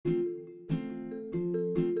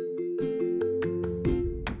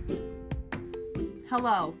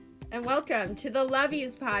Hello. And welcome to the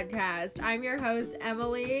Lovies podcast. I'm your host,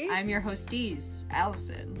 Emily. I'm your hostess,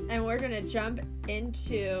 Allison. And we're going to jump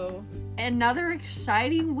into another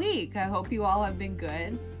exciting week. I hope you all have been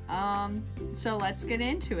good. So let's get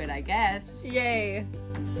into it, I guess. Yay.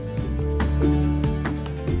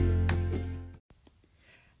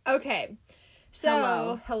 Okay.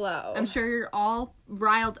 So, hello. I'm sure you're all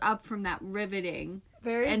riled up from that riveting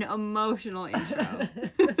and emotional intro.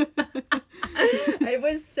 It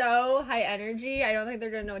was so high energy. I don't think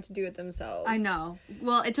they're going to know what to do with themselves. I know.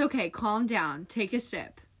 Well, it's okay. Calm down. Take a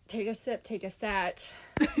sip. Take a sip. Take a sat.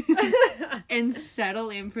 And settle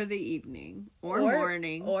in for the evening. Or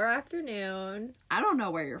morning. Or afternoon. I don't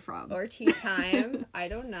know where you're from. Or tea time. I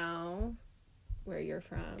don't know where you're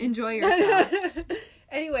from. Enjoy yourselves.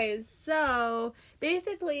 Anyways, so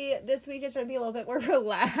basically this week is going to be a little bit more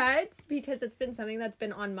relaxed because it's been something that's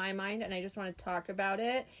been on my mind and I just want to talk about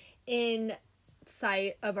it in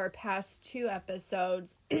sight of our past 2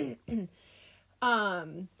 episodes. I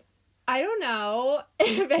don't know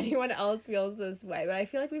if anyone else feels this way, but I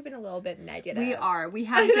feel like we've been a little bit negative. We are. We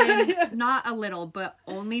have been not a little, but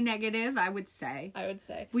only negative, I would say.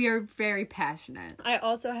 We are very passionate. I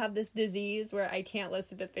also have this disease where I can't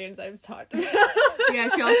listen to things I've talked about. Yeah,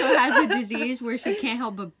 she also has a disease where she can't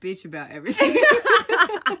help but bitch about everything.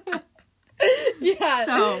 Yeah,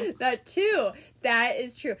 so that too. That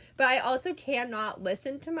is true. But I also cannot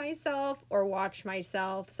listen to myself or watch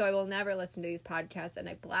myself, so I will never listen to these podcasts, and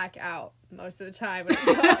I black out most of the time when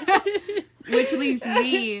I'm talking. Which leaves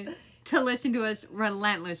me to listen to us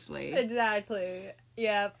relentlessly. Exactly.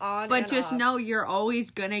 Yep, But just know you're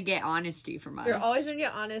always gonna get honesty from us. You're always gonna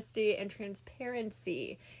get honesty and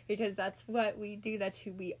transparency because that's what we do. That's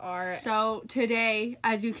who we are. So today,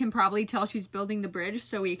 as you can probably tell, she's building the bridge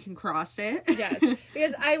so we can cross it. Yes,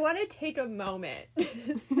 because I want to take a moment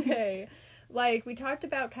to say, like, we talked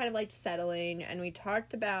about kind of like settling, and we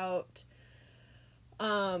talked about,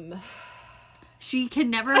 She can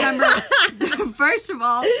never remember. First of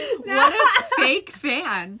all, what a fake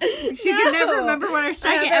fan. She can never remember what our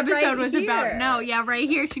second episode was about. No, yeah, right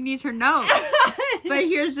here. She needs her notes. But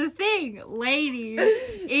here's the thing, ladies.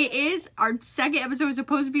 It is, our second episode was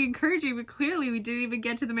supposed to be encouraging, but clearly we didn't even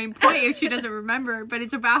get to the main point if she doesn't remember. But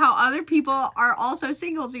it's about how other people are also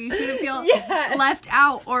single, so you shouldn't feel left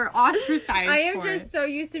out or ostracized. I am just so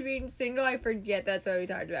used to being single, I forget that's what we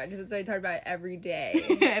talked about. Because that's what I talk about every day.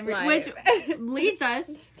 Which leads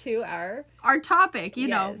us to our topic, you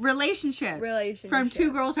know, relationships. From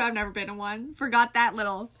 2 girls who have never been in one. Forgot that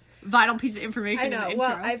little vital piece of information. I know. In the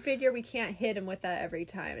Well, intro. I figure we can't hit him with that every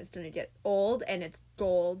time. It's going to get old and it's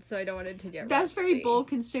gold, so I don't want it to get That's rusty. very bold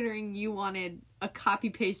considering you wanted a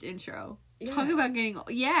copy-paste intro. Yes. Talk about getting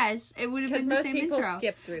old. Yes, it would have been the same intro. Because most people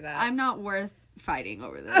skip through that. I'm not worth fighting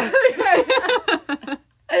over this.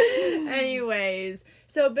 Anyways,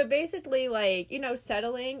 so, but basically, like, you know,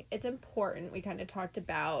 settling, it's important. We kind of talked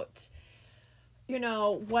about, you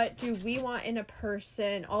know, what do we want in a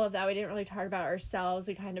person, all of that. We didn't really talk about ourselves.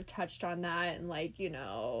 We kind of touched on that, and, like, you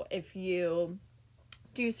know, if you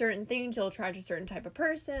do certain things, you'll attract a certain type of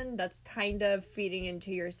person. That's kind of feeding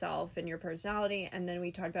into yourself and your personality. And then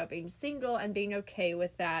we talked about being single and being okay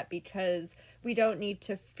with that because we don't need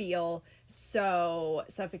to feel so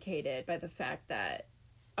suffocated by the fact that,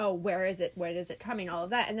 oh, where is it coming, all of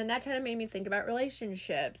that. And then that kind of made me think about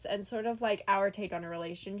relationships and sort of like our take on a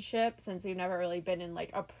relationship since we've never really been in like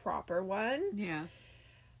a proper one. Yeah.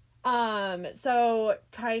 So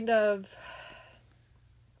kind of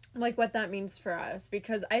like what that means for us,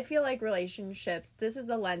 because I feel like relationships, this is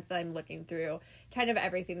the lens that I'm looking through kind of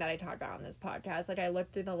everything that I talk about on this podcast. Like I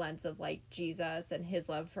look through the lens of like Jesus and his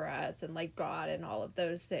love for us and like God and all of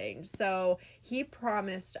those things. So he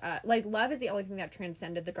promised like love is the only thing that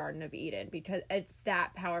transcended the Garden of Eden because it's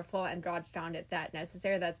that powerful and God found it that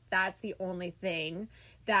necessary. That's the only thing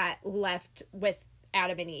that left with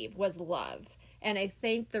Adam and Eve was love. And I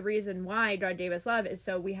think the reason why God gave us love is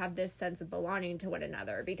so we have this sense of belonging to one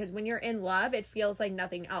another. Because when you're in love, it feels like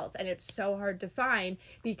nothing else. And it's so hard to find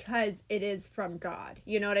because it is from God.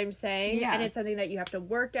 You know what I'm saying? Yeah. And it's something that you have to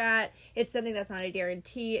work at. It's something that's not a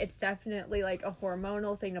guarantee. It's definitely like a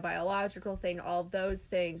hormonal thing, a biological thing, all of those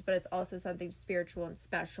things. But it's also something spiritual and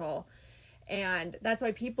special. And that's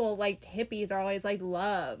why people like hippies are always like,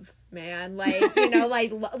 love, man. Like, you know,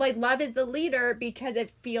 like love is the leader because it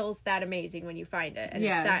feels that amazing when you find it. And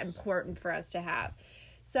it's that important for us to have.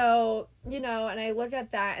 So, you know, and I look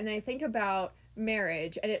at that and I think about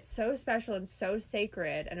marriage and it's so special and so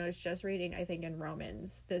sacred. And I was just reading, I think in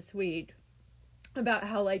Romans this week about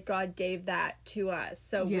how like God gave that to us.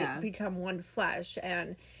 So we become one flesh,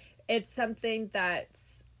 and it's something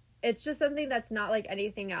that's it's just something that's not like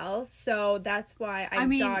anything else. So that's why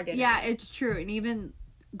I'm dogged in yeah, it. it's true. And even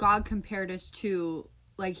God compared us to,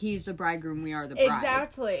 like, he's the bridegroom, we are the bride.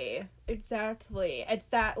 Exactly. It's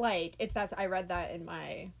that, like, I read that in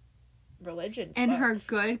my religion and book. her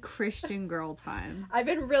good Christian girl time. I've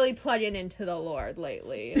been really plugging into the Lord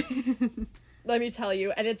lately. Let me tell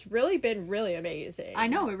you, and it's really been really amazing. I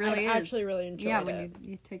know, it really is. I actually really enjoyed it. Yeah, when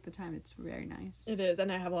you take the time, it's very nice. It is,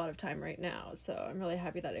 and I have a lot of time right now, so I'm really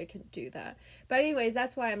happy that I can do that. But anyways,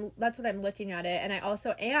 that's what I'm looking at it, and I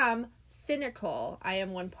also am cynical. I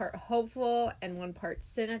am one part hopeful and one part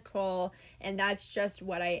cynical, and that's just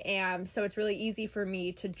what I am. So it's really easy for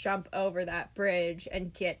me to jump over that bridge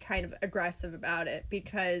and get kind of aggressive about it,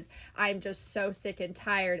 because I'm just so sick and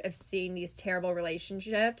tired of seeing these terrible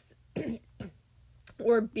relationships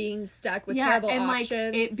or being stuck with terrible and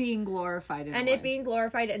options. like it being glorified in and a way. It being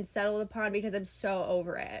glorified and settled upon, because I'm so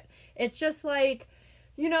over it. It's just like,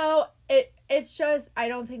 you know, it's just, I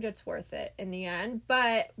don't think it's worth it in the end.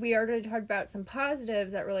 But we already talked about some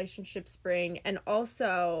positives that relationships bring, and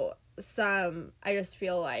also some, I just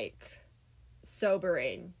feel like,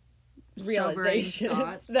 sobering realizations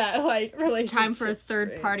thoughts. that, like, relationships It's time for a third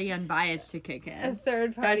bring. party unbiased to kick in. A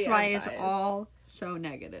third party That's why unbiased. it's all so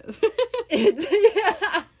negative.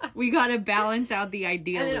 Yeah. We gotta balance out the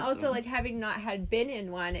idealism. And then also, like, having not had been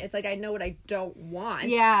in one, it's like I know what I don't want.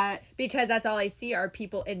 Yeah. Because that's all I see are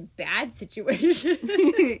people in bad situations.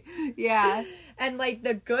 Yeah. And, like,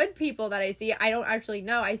 the good people that I see, I don't actually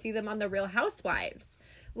know. I see them on The Real Housewives.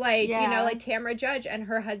 Like, you know, like Tamra Judge and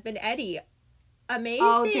her husband Eddie. Amazing.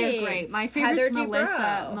 Oh, they're great. My favorite's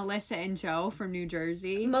Heather Melissa and Joe from New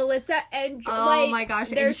Jersey. Melissa and Joe. Oh, like, my gosh.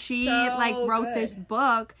 they're And she, so like, wrote good. this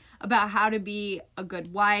book about how to be a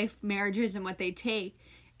good wife, marriages, and what they take.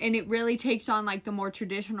 And it really takes on, like, the more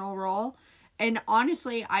traditional role. And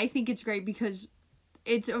honestly, I think it's great because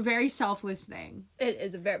it's a very selfless thing. It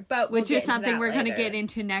is a very, but we'll which is get into something that we're going to later. get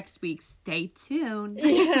into next week. Stay tuned.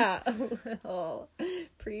 Yeah. A little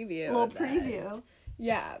preview. A little of that. preview.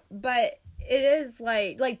 Yeah, but it is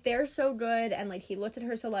like they're so good, and like he looks at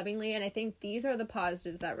her so lovingly, and I think these are the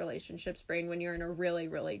positives that relationships bring when you're in a really,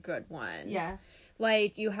 really good one. Yeah.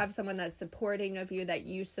 Like, you have someone that's supporting of you, that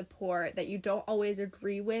you support, that you don't always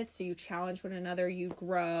agree with, so you challenge one another, you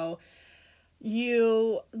grow.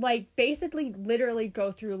 You, like, basically literally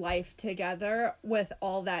go through life together with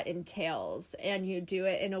all that entails, and you do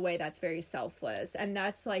it in a way that's very selfless, and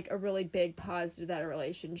that's, like, a really big positive that a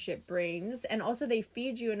relationship brings. And also they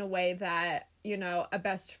feed you in a way that, you know, a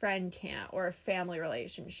best friend can't, or a family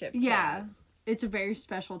relationship can't. Yeah. It's a very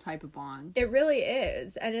special type of bond. It really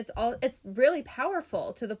is, and it's really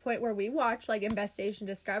powerful, to the point where we watch, like, Investigation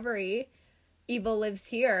Discovery, Evil Lives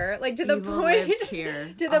Here, like, to the Evil point lives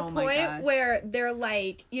here. to the Oh my point gosh. where they're,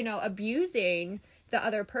 like, you know, abusing the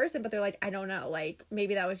other person, but they're like, I don't know, like,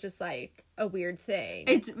 maybe that was just, like, a weird thing.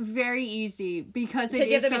 It's very easy because To it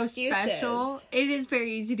give is them so excuses. special. It is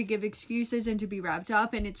very easy to give excuses and to be wrapped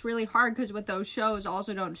up, and it's really hard because what those shows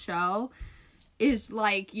also don't show is,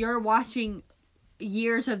 like, you're watching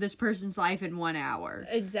years of this person's life in 1 hour.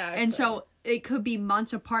 Exactly. And so it could be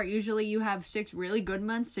months apart. Usually you have 6 really good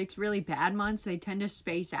months, 6 really bad months. They tend to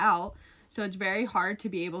space out. So it's very hard to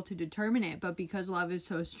be able to determine it. But because love is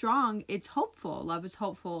so strong, it's hopeful. Love is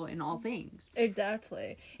hopeful in all things.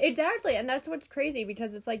 Exactly. And that's what's crazy,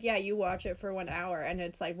 because it's like, yeah, you watch it for 1 hour and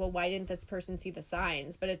it's like, well, why didn't this person see the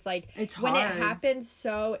signs? But it's like, It's when it hard. happens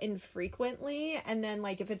so infrequently, and then,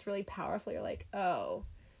 like, if it's really powerful, you're like, oh,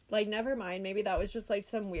 like, never mind, maybe that was just, like,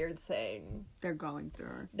 some weird thing They're going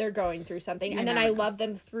through. they're going through something. You And then never I know. love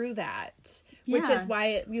them through that, which Yeah. is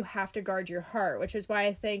why you have to guard your heart, which is why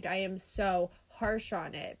I think I am so harsh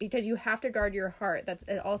on it, because you have to guard your heart.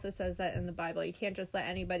 It also says that in the Bible. You can't just let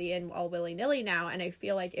anybody in all willy-nilly now. And I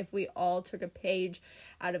feel like if we all took a page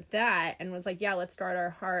out of that and was like, yeah, let's guard our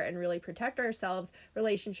heart and really protect ourselves,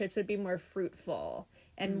 relationships would be more fruitful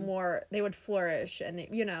and more, they would flourish, and,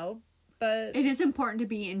 you know. But It is important to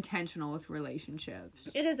be intentional with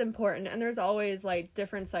relationships. it is important, and there's always, like,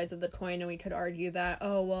 different sides of the coin, and we could argue that,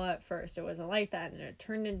 oh, well, at first it wasn't like that, and then it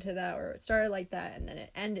turned into that, or it started like that, and then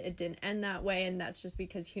it didn't end that way, and that's just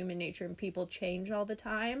because human nature and people change all the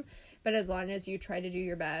time. But as long as you try to do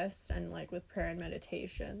your best, and, like, with prayer and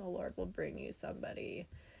meditation, the Lord will bring you somebody.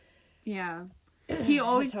 Yeah. He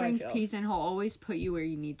always how I brings feel. peace, and he'll always put you where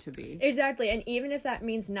you need to be. Exactly, and even if that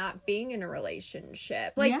means not being in a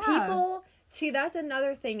relationship. Like, Yeah. people See, that's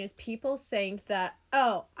another thing is people think that,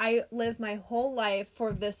 oh, I live my whole life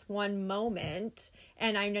for this one moment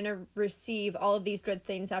and I'm going to receive all of these good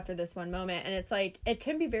things after this one moment. And it's like, it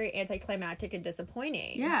can be very anticlimactic and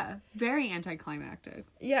disappointing. Yeah, very anticlimactic.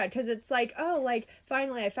 Yeah, because it's like, oh, like,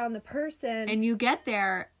 finally I found the person. And you get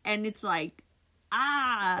there and it's like,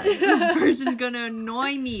 this person's going to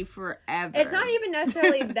annoy me forever. It's not even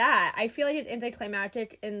necessarily that. I feel like it's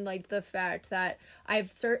anticlimactic in, like, the fact that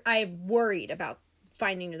I've worried about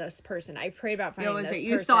finding this person. I prayed about finding this person.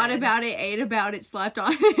 You thought about it, ate about it, slept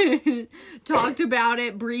on it, talked about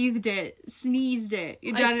it, breathed it, sneezed it.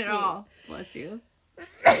 You've done it all. Bless you.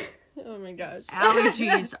 Oh my gosh.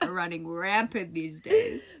 Allergies are running rampant these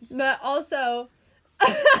days. But also...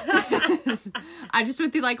 I just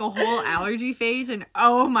went through like a whole allergy phase and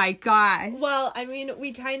oh my gosh. Well, I mean,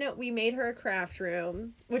 we made her a craft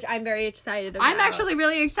room, which I'm very excited about. I'm actually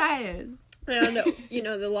really excited. And, you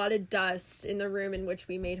know, a lot of dust in the room in which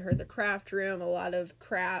we made her the craft room, a lot of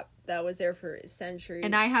crap that was there for centuries.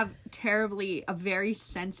 And I have a very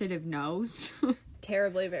sensitive nose.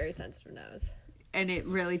 Terribly very sensitive nose. And it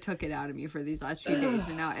really took it out of me for these last few days.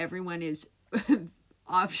 And now everyone is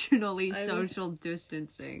optionally social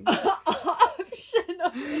distancing.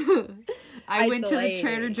 Optional. I went to the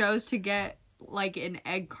Trader Joe's to get like an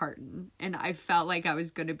egg carton and I felt like I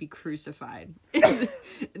was gonna be crucified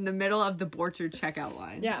in the middle of the Borchard checkout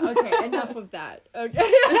line. Yeah, okay, enough of that. Okay.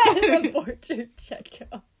 The Borchard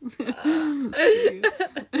checkout.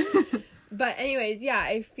 But anyways, yeah,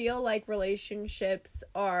 I feel like relationships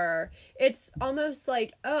it's almost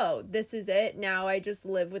like, oh, this is it. Now I just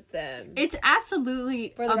live with them. It's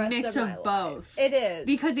absolutely for the a rest mix of both. It is.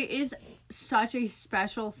 Because it is such a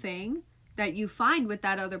special thing that you find with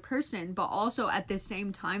that other person, but also at the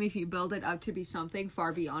same time, if you build it up to be something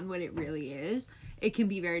far beyond what it really is, it can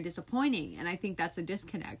be very disappointing. And I think that's a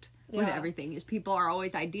disconnect with everything, is people are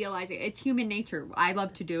always idealizing. It's human nature. I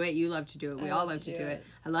love to do it. You love to do it. We all love to do it.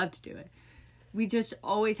 I love to do it. We just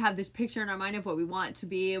always have this picture in our mind of what we want it to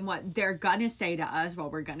be and what they're gonna say to us,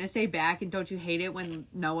 what we're gonna say back. And don't you hate it when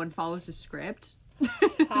no one follows the script?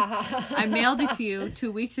 I mailed it to you 2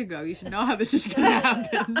 weeks ago. You should know how this is gonna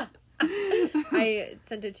happen. I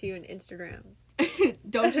sent it to you on Instagram.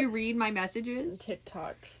 Don't you read my messages?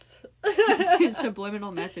 TikToks.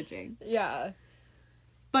 Subliminal messaging. Yeah.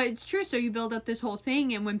 But it's true, so you build up this whole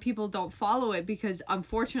thing, and when people don't follow it, because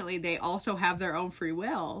unfortunately they also have their own free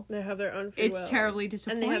will. They have their own free will. It's terribly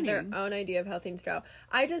disappointing. And they have their own idea of how things go.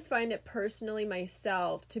 I just find it personally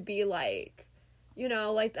myself to be like, you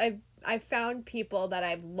know, like I've found people that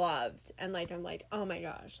I've loved, and like I'm like, oh my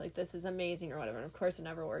gosh, like this is amazing or whatever, and of course it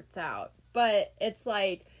never works out. But it's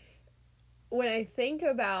like, when I think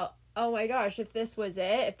about, oh my gosh, if this was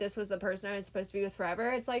it, if this was the person I was supposed to be with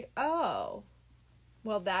forever, it's like, oh...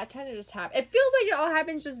 well, that kind of just happened. It feels like it all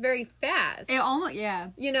happens just very fast. It almost, yeah.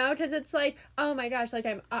 You know, because it's like, oh my gosh, like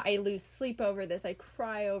I lose sleep over this. I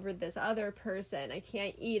cry over this other person. I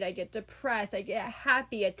can't eat. I get depressed. I get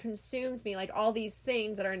happy. It consumes me. Like all these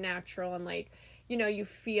things that are natural and like, you know, you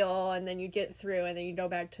feel and then you get through and then you go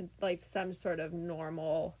back to like some sort of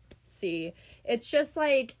normalcy. It's just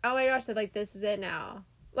like, oh my gosh, so like this is it now.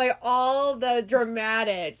 Like, all the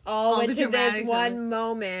dramatics all went to this one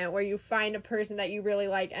moment where you find a person that you really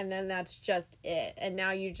like, and then that's just it. And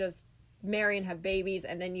now you just marry and have babies,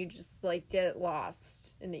 and then you just, like, get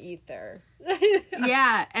lost in the ether.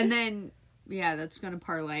 Yeah, and then, yeah, that's going to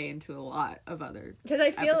parlay into a lot of other Because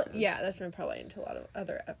I feel, episodes. Yeah, that's going to parlay into a lot of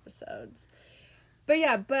other episodes. But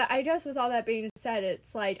yeah, but I guess with all that being said,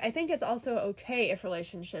 it's like, I think it's also okay if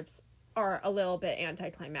relationships are a little bit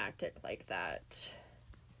anticlimactic like that.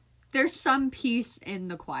 There's some peace in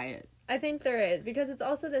the quiet. I think there is, because it's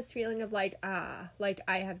also this feeling of like, like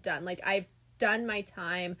I have done, like I've done my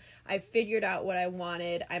time, I've figured out what I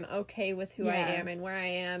wanted, I'm okay with who I am and where I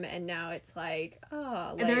am, and now it's like,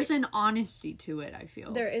 oh. Like, there's an honesty to it, I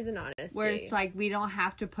feel. There is an honesty. Where it's like, we don't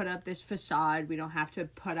have to put up this facade, we don't have to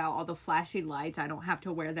put out all the flashy lights, I don't have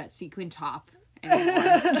to wear that sequin top anymore.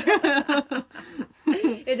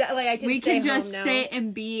 Is that, like, I can we stay can just home now? sit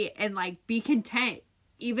and like be content.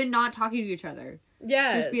 Even not talking to each other.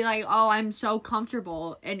 Yes. Just be like, oh, I'm so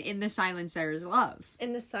comfortable. And in the silence, there is love.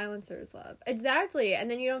 In the silence, there is love. Exactly.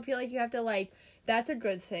 And then you don't feel like you have to, like, that's a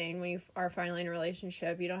good thing when you are finally in a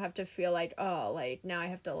relationship. You don't have to feel like, oh, like, now I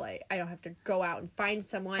have to, like, I don't have to go out and find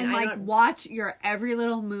someone. And, like, watch your every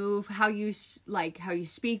little move, how you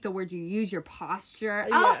speak, the words you use, your posture.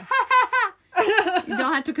 Yeah. Oh, you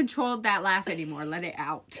don't have to control that laugh anymore. Let it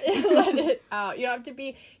out. Let it out. You don't have to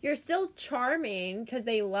be... You're still charming because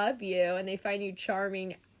they love you and they find you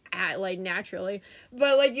charming, like, naturally.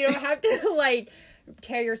 But, like, you don't have to, like...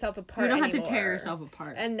 tear yourself apart. You don't have anymore. to tear yourself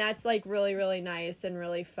apart. And that's like really, really nice and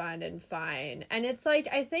really fun and fine. And it's like,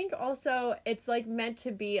 I think also it's like meant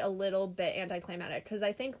to be a little bit anticlimactic, because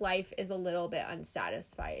I think life is a little bit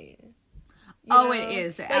unsatisfying. It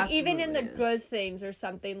is. It like even in the is. good things, there's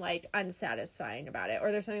something like unsatisfying about it,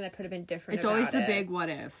 or there's something that could have been different. It's always the big what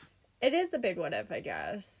if. It is the big what if, I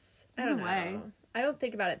guess. I don't know. I don't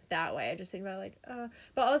think about it that way. I just think about it like,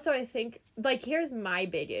 but also I think, like, here's my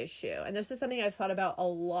big issue, and this is something I've thought about a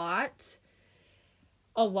lot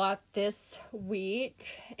this week,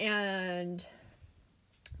 and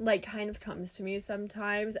like kind of comes to me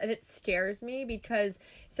sometimes, and it scares me because,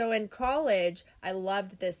 so in college, I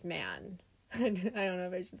loved this man. I don't know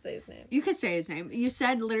if I should say his name. You could say his name. You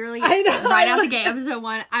said literally right out the gate, episode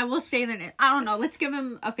 1. I will say the name. I don't know. Let's give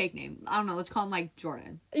him a fake name. I don't know. Let's call him like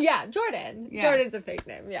Jordan. Yeah, Jordan. Yeah. Jordan's a fake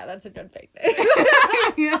name. Yeah, that's a good fake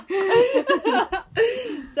name.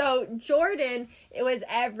 So Jordan, it was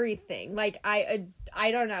everything. Like I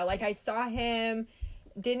don't know. Like I saw him,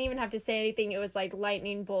 didn't even have to say anything. It was like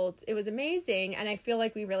lightning bolts. It was amazing, and I feel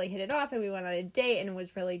like we really hit it off, and we went on a date, and it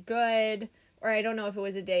was really good. Or I don't know if it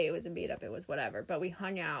was a date, it was a meetup, it was whatever. But we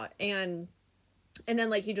hung out, and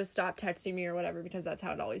then, like, he just stopped texting me or whatever, because that's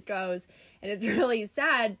how it always goes. And it's really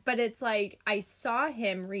sad, but it's like, I saw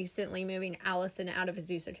him recently moving Allison out of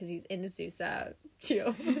Azusa, because he's in Azusa, too.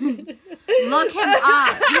 Look him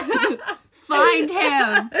up! Find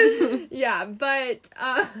him! Yeah, but,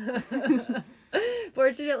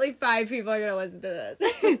 fortunately, 5 people are going to listen to this.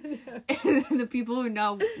 The people who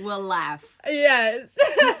know will laugh. Yes.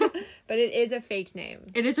 But it is a fake name.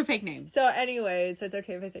 It is a fake name. So anyways, it's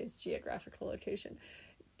okay if I say it's geographical location.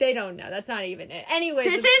 They don't know. That's not even it. Anyways.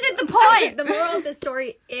 This isn't the point! The moral of the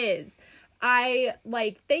story is, I,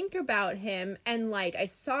 like, think about him, and, like, I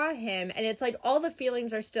saw him, and it's like all the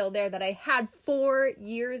feelings are still there that I had 4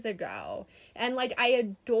 years ago. And, like, I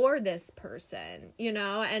adore this person, you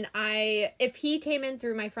know? And if he came in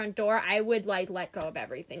through my front door, I would, like, let go of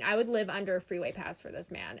everything. I would live under a freeway pass for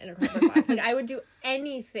this man in a Kroger box. Like, I would do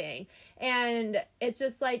anything. And it's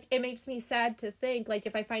just, like, it makes me sad to think, like,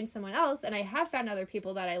 if I find someone else, and I have found other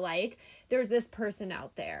people that I like, there's this person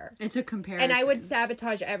out there. It's a comparison. And I would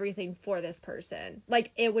sabotage everything for this person.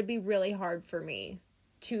 Like, it would be really hard for me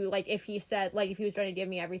to, like, if he said, like, if he was trying to give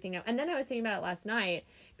me everything now. And then I was thinking about it last night,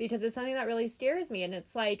 because it's something that really scares me, and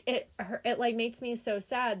it's like, it like makes me so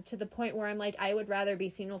sad to the point where I'm like, I would rather be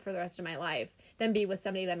single for the rest of my life than be with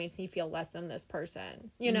somebody that makes me feel less than this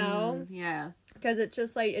person, you know? Yeah. Because it's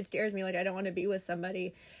just, like, it scares me. Like, I don't want to be with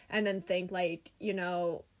somebody and then think, like, you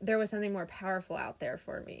know, there was something more powerful out there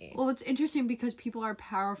for me. Well, it's interesting because people are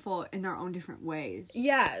powerful in their own different ways.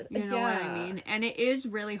 Yeah. You know what I mean? And it is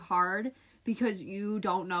really hard because you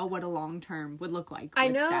don't know what a long term would look like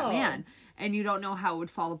with that man. And you don't know how it would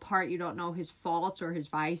fall apart. You don't know his faults or his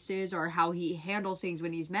vices, or how he handles things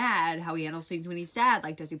when he's mad, how he handles things when he's sad.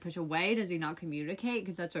 Like, does he push away? Does he not communicate?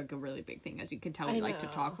 Because that's, like, a really big thing. As you can tell, we like to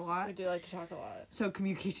talk a lot. We do like to talk a lot. So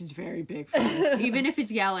communication's very big for us. Even if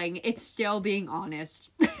it's yelling, it's still being honest.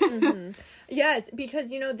 Mm-hmm. Yes,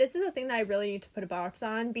 because, you know, this is a thing that I really need to put a box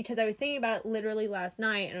on, because I was thinking about it literally last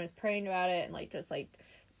night, and I was praying about it, and, like, just, like,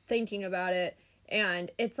 thinking about it.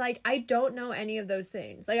 And it's like, I don't know any of those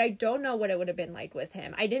things. Like, I don't know what it would have been like with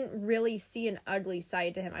him. I didn't really see an ugly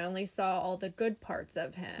side to him. I only saw all the good parts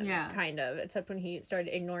of him. Yeah. Kind of. Except when he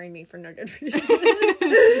started ignoring me for no good reason. Which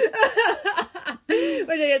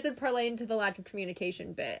I guess would parlay into the lack of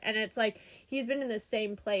communication bit. And it's like, he's been in the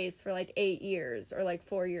same place for like 8 years, or like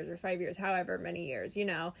 4 years, or 5 years, however many years, you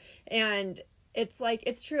know? And it's like,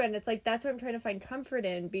 it's true. And it's like, that's what I'm trying to find comfort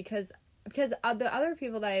in, because the other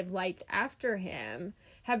people that I've liked after him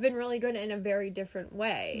have been really good in a very different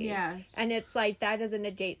way. Yes. And it's like, that doesn't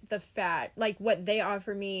negate the fact, like, what they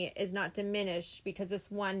offer me is not diminished because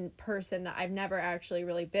this one person that I've never actually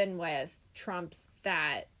really been with trumps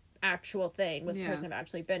that actual thing with the person I've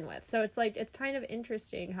actually been with. So it's like, it's kind of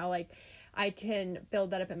interesting how, like, I can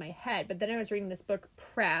build that up in my head. But then I was reading this book,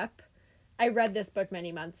 Prep. I read this book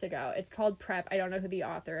many months ago. It's called Prep. I don't know who the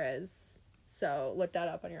author is, so look that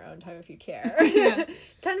up on your own time if you care.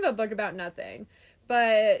 Kind of a book about nothing.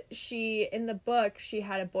 But in the book, she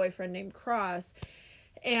had a boyfriend named Cross.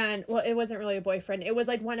 And, well, it wasn't really a boyfriend. It was,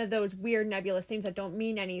 like, one of those weird nebulous things that don't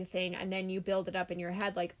mean anything. And then you build it up in your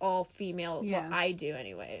head, like all female, well, I do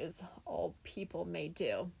anyways. All people may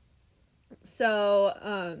do.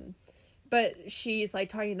 So, But she's, like,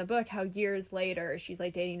 talking in the book how years later she's,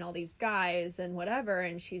 like, dating all these guys and whatever,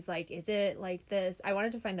 and she's like, is it like this? I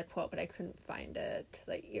wanted to find the quote, but I couldn't find it because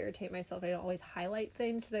I irritate myself. I don't always highlight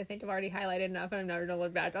things because I think I've already highlighted enough and I'm never going to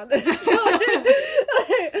look back on this.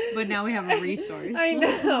 But now we have a resource. I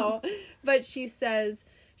know. But she says,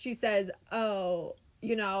 oh,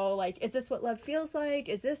 you know, like, is this what love feels like?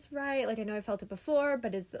 Is this right? Like, I know I felt it before,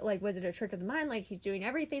 but was it a trick of the mind? Like, he's doing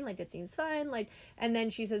everything, like, it seems fine. Like, and then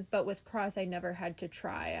she says, but with Cross, I never had to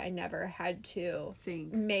try. I never had to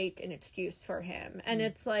make an excuse for him. And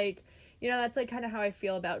it's like, you know, that's, like, kind of how I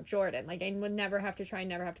feel about Jordan. Like, I would never have to try,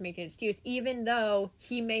 never have to make an excuse, even though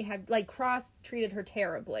he may have, like, Cross treated her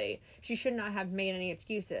terribly. She should not have made any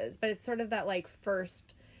excuses. But it's sort of that, like,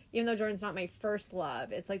 first... Even though Jordan's not my first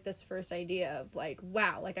love, it's, like, this first idea of, like,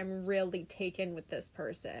 wow, like, I'm really taken with this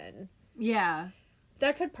person. Yeah.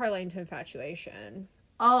 That could parlay into infatuation.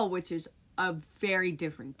 Oh, which is a very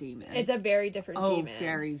different demon. It's a very different demon. Oh,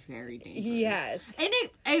 very, very dangerous. Yes. And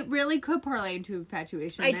it really could parlay into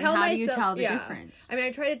infatuation. I tell myself... How do you tell the difference? I mean,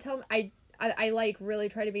 I try to tell... I like, really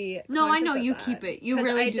try to be No, I know, you that. keep it. You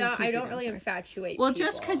really do keep it. I don't really infatuate Well, people.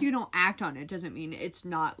 just because you don't act on it doesn't mean it's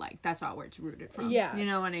not, like, that's not where it's rooted from. Yeah. You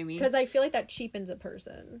know what I mean? Because I feel like that cheapens a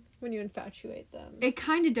person when you infatuate them. It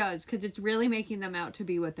kind of does, because it's really making them out to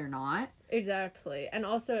be what they're not. Exactly. And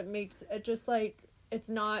also it makes it just, like, it's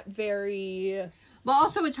not very... But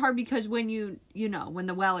also it's hard because when you know, when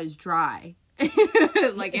the well is dry...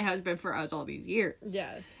 like it has been for us all these years.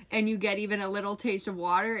 Yes. And you get even a little taste of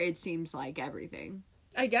water, it seems like everything.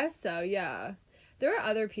 I guess so, yeah. There are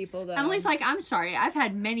other people, though. Emily's like, I'm sorry, I've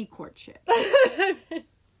had many courtships.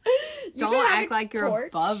 Don't act like you're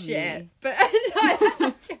above me. But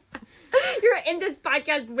you're in this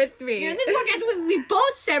podcast with me. You're in this podcast with me. We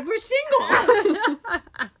both said we're single.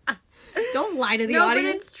 Don't lie to the audience.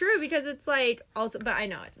 No, but it's true because it's like, also, but I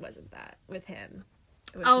know it wasn't that with him.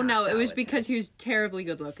 Oh no, it was because he was terribly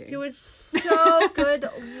good looking. He was so good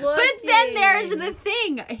looking. But then there's the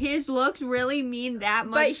thing. His looks really mean that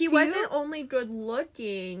much. But he wasn't only good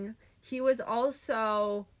looking, he was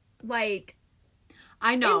also like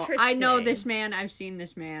I know this man, I've seen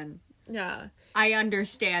this man. Yeah. I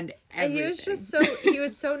understand everything. And he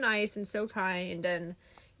was so nice and so kind, and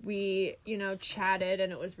we, you know, chatted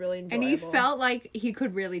and it was really enjoyable. And he felt like he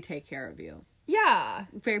could really take care of you. Yeah.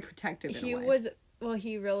 Very protective in a way. Well,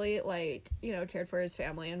 he really, like, you know, cared for his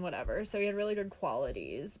family and whatever, so he had really good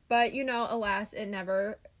qualities. But, you know, alas, it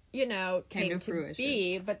never, you know, came to fruition.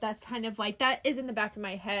 Be. But that's kind of, like, that is in the back of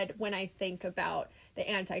my head when I think about the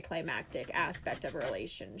anticlimactic aspect of a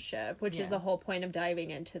relationship, which is the whole point of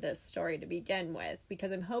diving into this story to begin with.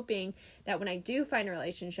 Because I'm hoping that when I do find a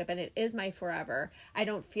relationship and it is my forever, I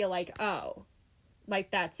don't feel like, oh,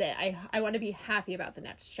 like, that's it. I want to be happy about the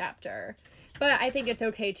next chapter. But I think it's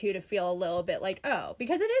okay, too, to feel a little bit like, oh,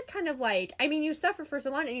 because it is kind of like, I mean, you suffer for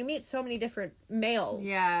so long and you meet so many different males.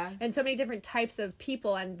 Yeah. And so many different types of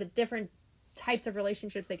people and the different types of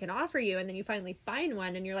relationships they can offer you. And then you finally find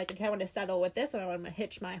one and you're like, okay, I want to settle with this one. I want to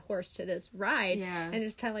hitch my horse to this ride. Yeah. And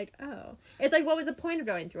it's kind of like, oh. It's like, what was the point of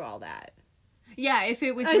going through all that? Yeah, if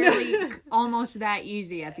it was really almost that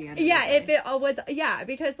easy at the end of the day. Yeah, if it was, yeah,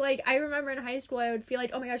 because, like, I remember in high school, I would feel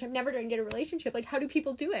like, oh my gosh, I'm never going to get a relationship. Like, how do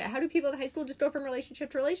people do it? How do people in high school just go from relationship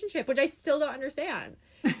to relationship? Which I still don't understand.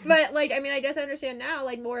 But, like, I mean, I guess I understand now,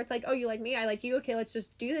 like, more, it's like, oh, you like me, I like you, okay, let's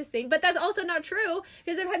just do this thing. But that's also not true,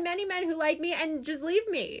 because I've had many men who like me and just leave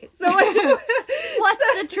me. So, like,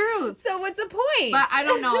 what's the truth? So what's the point? But I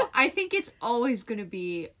don't know. I think it's always going to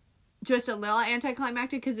be just a little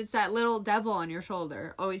anticlimactic because it's that little devil on your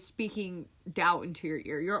shoulder always speaking doubt into your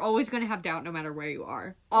ear. You're always going to have doubt no matter where you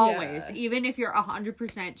are. Always. Yeah. Even if you're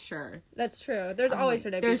 100% sure. That's true. There's always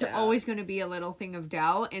going to be There's always going to be a little thing of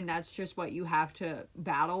doubt, and that's just what you have to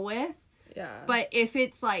battle with. Yeah. But if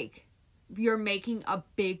it's like you're making a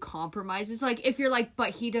big compromise, it's like if you're like, but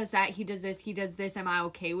he does that, he does this, am I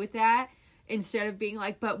okay with that? Instead of being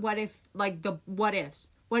like, but what if, like the what ifs?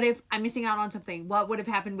 What if I'm missing out on something? What would have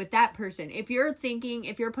happened with that person? If you're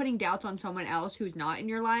putting doubts on someone else who's not in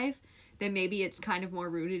your life, then maybe it's kind of more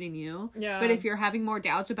rooted in you. Yeah. But if you're having more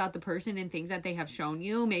doubts about the person and things that they have shown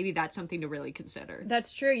you, maybe that's something to really consider.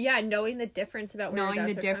 That's true. Yeah, knowing the difference about where knowing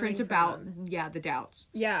the difference about the doubts.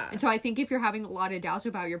 Yeah. And so I think if you're having a lot of doubts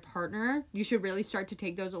about your partner, you should really start to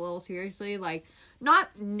take those a little seriously. Like, not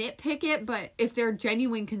nitpick it, but if they're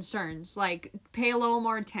genuine concerns, like, pay a little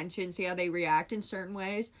more attention, see how they react in certain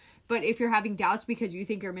ways. But if you're having doubts because you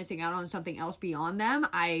think you're missing out on something else beyond them,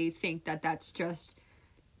 I think that that's just...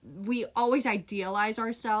 We always idealize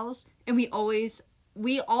ourselves, and we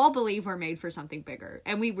all believe we're made for something bigger,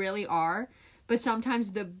 and we really are. But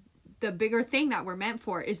sometimes the the bigger thing that we're meant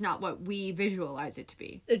for is not what we visualize it to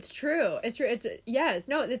be. It's true. It's true. It's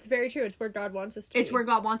very true. It's where God wants us to be. It's where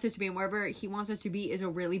God wants us to be, and wherever he wants us to be is a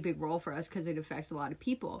really big role for us because it affects a lot of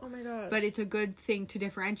people. Oh my gosh. But it's a good thing to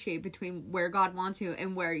differentiate between where God wants you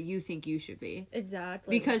and where you think you should be.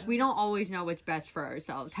 Exactly. Because we don't always know what's best for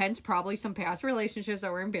ourselves. Hence, probably some past relationships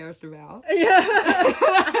that we're embarrassed about.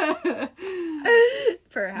 Yeah.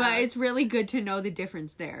 Perhaps. But it's really good to know the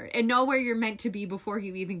difference there and know where you're meant to be before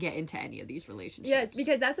you even get into any of these relationships. Yes,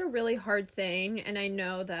 because that's a really hard thing, and I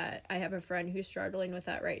know that I have a friend who's struggling with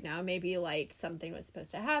that right now. Maybe like something was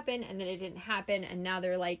supposed to happen and then it didn't happen, and now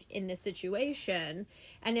they're like in this situation,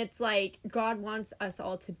 and it's like God wants us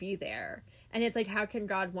all to be there. And it's like, how can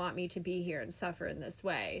God want me to be here and suffer in this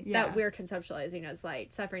way that we're conceptualizing as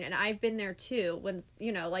like suffering? And I've been there too, when,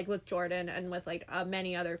 you know, like with Jordan and with like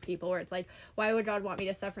many other people, where it's like, why would God want me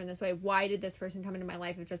to suffer in this way? Why did this person come into my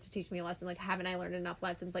life just to teach me a lesson? Like, haven't I learned enough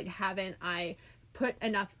lessons? Like, haven't I put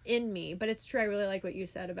enough in me? But it's true. I really like what you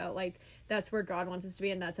said about like, that's where God wants us to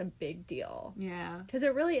be, and that's a big deal. Yeah. Because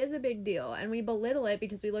it really is a big deal, and we belittle it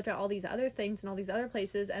because we looked at all these other things and all these other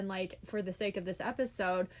places, and like, for the sake of this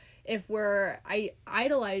episode, if we're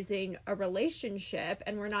idolizing a relationship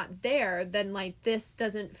and we're not there, then like, this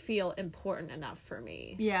doesn't feel important enough for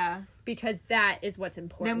me. Yeah. Because that is what's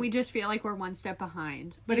important. Then we just feel like we're one step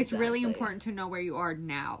behind. But It's really important to know where you are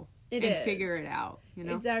now. And figure it out, you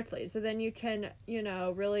know? Exactly. So then you can, you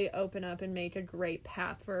know, really open up and make a great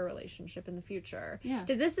path for a relationship in the future. Yeah.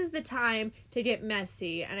 Because this is the time to get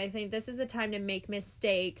messy. And I think this is the time to make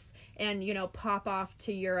mistakes and, you know, pop off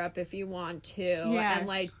to Europe if you want to. Yes. And,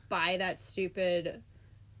 like, buy that stupid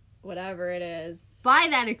whatever it is. Buy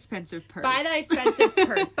that expensive purse. Buy that expensive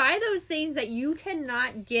purse. Buy those things that you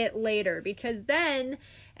cannot get later. Because then...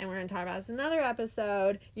 and we're going to talk about this in another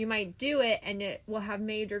episode, you might do it and it will have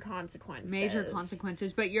major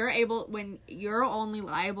consequences. But when you're only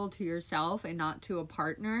liable to yourself and not to a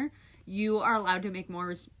partner, you are allowed to make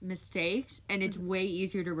more mistakes, and it's way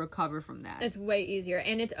easier to recover from that. It's way easier,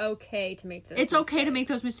 and it's okay to make those mistakes. It's okay to make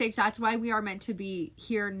those mistakes. That's why we are meant to be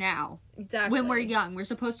here now. Exactly. When we're young, we're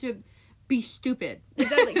supposed to be stupid.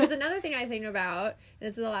 Exactly. Because another thing I think about, and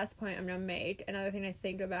this is the last point I'm going to make, another thing I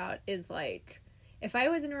think about is like, if I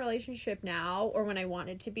was in a relationship now, or when I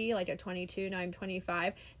wanted to be, like at 22, now I'm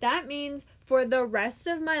 25, that means for the rest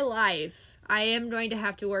of my life, I am going to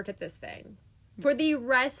have to work at this thing. For the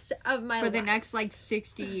rest of my life. For the next, like,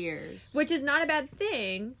 60 years. Which is not a bad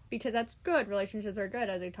thing, because that's good. Relationships are good,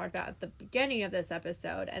 as we talked about at the beginning of this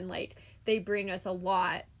episode. And, like, they bring us a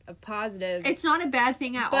lot of positives. It's not a bad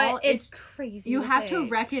thing at all. But it's crazy. You have to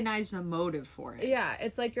recognize the motive for it. Yeah,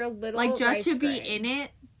 it's like your little like, just to be grain. in it,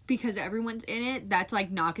 because everyone's in it, that's, like,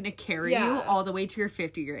 not going to carry you all the way to your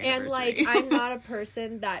 50-year anniversary. And, like, I'm not a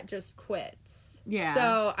person that just quits. Yeah.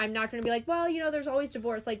 So, I'm not going to be like, well, you know, there's always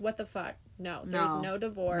divorce. Like, what the fuck? No, there's no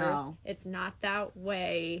divorce. No. It's not that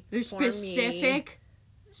way. There's specific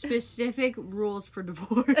rules for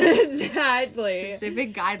divorce. Exactly.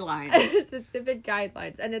 Specific guidelines. Specific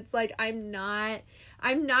guidelines. And it's like, I'm not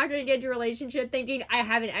going to get into a relationship thinking I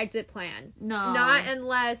have an exit plan. No. Not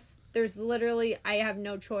unless... there's literally, I have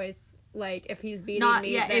no choice. Like, if he's beating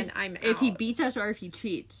me, then I'm out. If he beats us or if he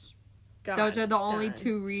cheats. Those are the only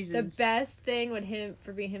two reasons. The best thing would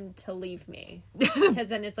be him to leave me. Because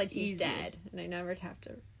then it's like he's dead. And I never have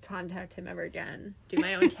to contact him ever again. Do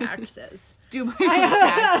my own taxes. Do my own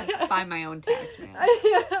taxes. Find my own tax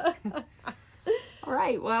man. All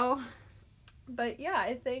right, well. But yeah,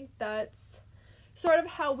 I think that's sort of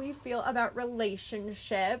how we feel about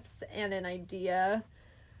relationships and an idea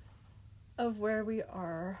of where we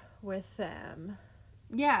are with them.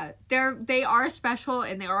 Yeah, they are special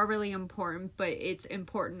and they are really important, but it's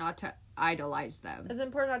important not to idolize them. It's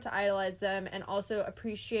important not to idolize them, and also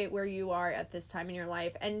appreciate where you are at this time in your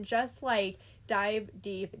life, and just like dive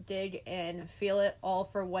deep, dig in, feel it all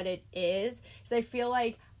for what it is. Because I feel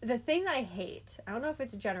like the thing that I hate, I don't know if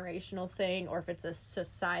it's a generational thing or if it's a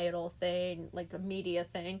societal thing, like a media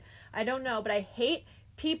thing, I don't know, but I hate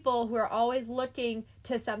people who are always looking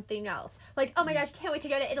to something else. Like, oh my gosh, can't wait to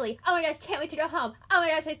go to Italy. Oh my gosh, can't wait to go home. Oh my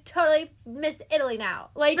gosh, I totally miss Italy now.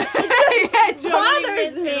 Like, it just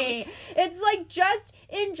bothers me. It's like, just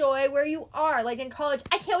enjoy where you are. Like, in college,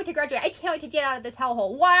 I can't wait to graduate. I can't wait to get out of this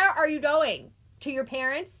hellhole. Where are you going? To your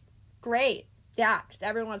parents? Great. that because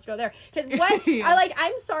everyone wants to go there. Because what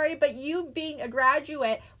I'm sorry, but you being a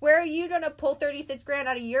graduate, where are you gonna pull $36,000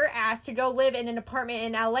 out of your ass to go live in an apartment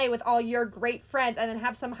in LA with all your great friends and then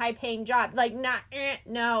have some high paying job? Like,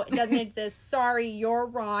 no, it doesn't exist. Sorry, you're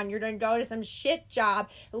wrong. You're gonna go to some shit job,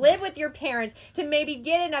 live with your parents to maybe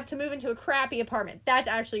get enough to move into a crappy apartment. That's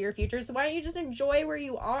actually your future. So why don't you just enjoy where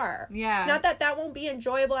you are? Yeah. Not that won't be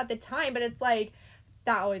enjoyable at the time, but it's like,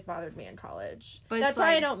 that always bothered me in college. But that's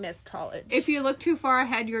why I don't miss college. If you look too far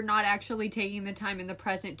ahead, you're not actually taking the time in the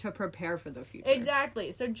present to prepare for the future.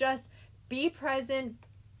 Exactly. So just be present,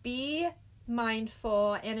 be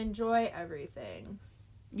mindful, and enjoy everything.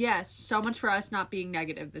 Yes, so much for us not being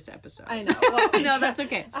negative this episode. I know. Well, no, that's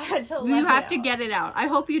okay. I had to you have to get it out. I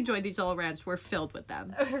hope you enjoyed these little rants. We're filled with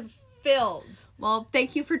them. We're filled. Well,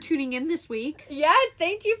 thank you for tuning in this week. Yes,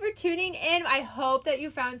 thank you for tuning in. I hope that you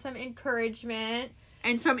found some encouragement.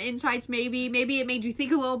 And some insights, maybe. Maybe it made you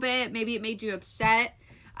think a little bit. Maybe it made you upset.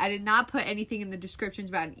 I did not put anything in the descriptions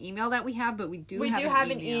about an email that we have, but we do have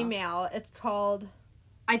an email. It's called...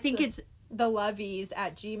 I think it's...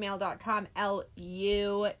 thelovies@gmail.com.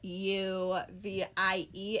 LUUVIES.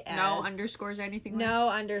 No underscores or anything? No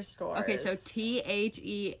underscores. Okay, so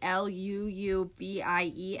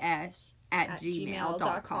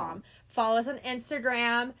THELUUVIES@gmail.com. Follow us on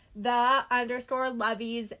Instagram,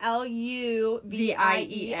 _lovies,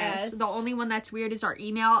 LUVIES. The only one that's weird is our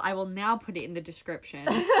email. I will now put it in the description.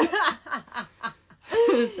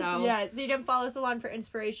 So yeah, so you can follow us along for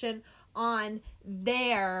inspiration on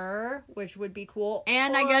there, which would be cool.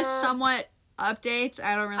 And I guess somewhat updates.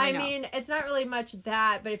 I don't really know. I mean, it's not really much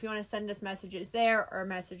that, but if you want to send us messages there or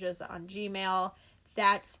messages on Gmail,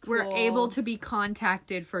 that's cool. We're able to be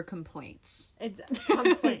contacted for complaints.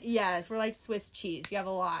 Yes, we're like Swiss cheese. You have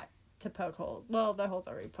a lot to poke holes. Well, the holes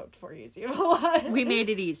are already poked for you, so you have a lot. We made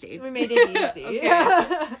it easy.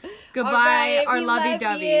 Okay. Goodbye, our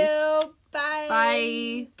lovey-doveys. Bye.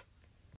 Bye.